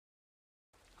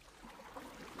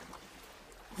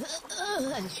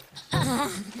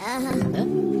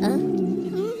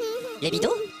Les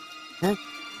bidons?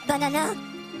 Banana.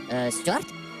 Stuart?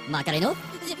 Macareno?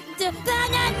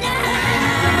 Banana!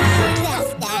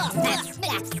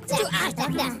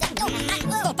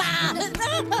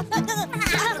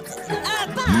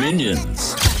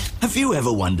 Minions. Have you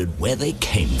ever wondered where they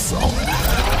came from?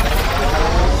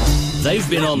 They've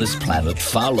been on this planet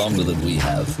far longer than we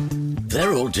have.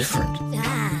 They're all different,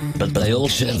 but they all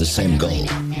share the same goal.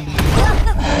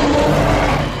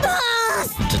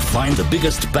 To find the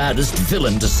biggest, baddest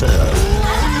villain to serve.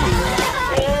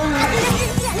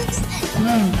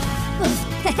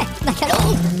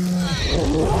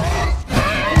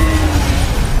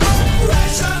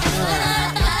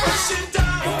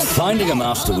 Finding a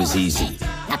master was easy.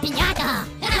 La piñata!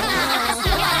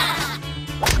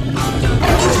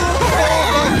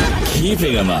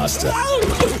 Keeping a master.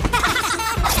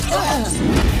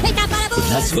 But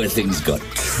that's where things got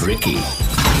tricky.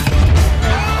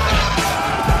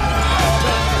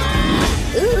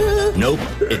 Nope,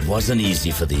 it wasn't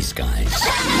easy for these guys.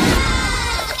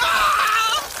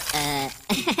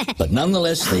 But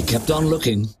nonetheless, they kept on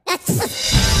looking.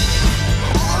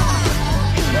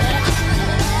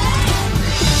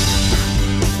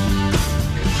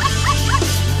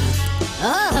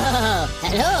 Oh,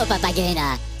 hello,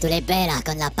 papagena. Tu le bella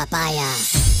con la papaya.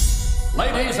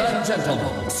 Ladies and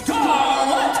gentlemen,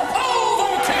 Scarlet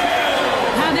Overkill!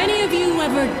 Have any of you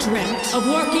ever dreamt of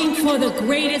working for the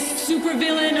greatest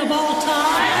supervillain of all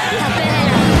time?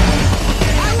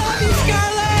 I love you,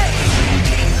 Scarlet!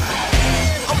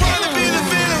 I want to be the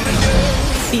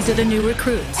villain! These are the new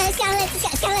recruits. Scarlet,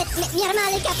 mi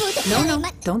hermana caput. No,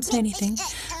 don't say anything.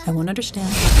 I won't understand.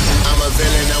 I'm a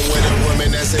villain, I'm with a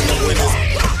woman that's in the winners.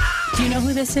 Do you know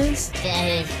who this is?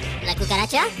 La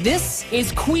cucaracha? This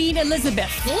is Queen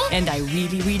Elizabeth. And I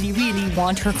really, really, really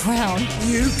want her crown.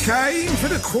 You came for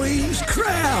the Queen's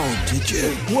crown, did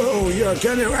you? Well, you're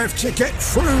gonna have to get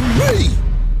through me.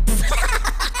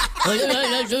 Hold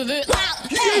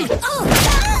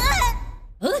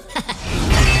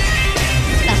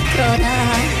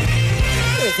on!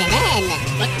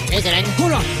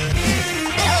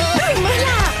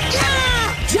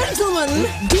 Gentlemen,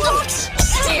 do not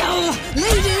steal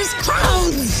ladies'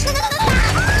 crowns!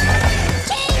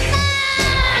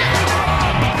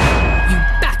 You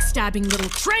backstabbing little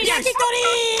traitors!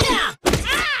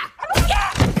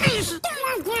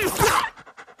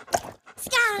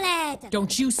 Scarlet!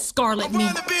 Don't you Scarlet me. I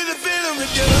want to be the villain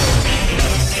again.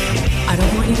 I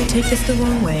don't want you to take this the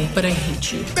wrong way, but I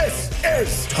hate you. This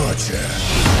is torture.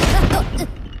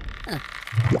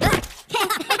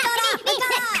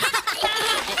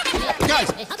 Guys,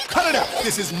 cut it out.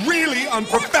 This is really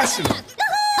unprofessional.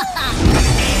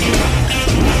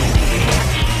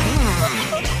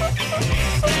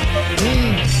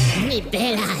 Mi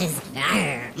bellas.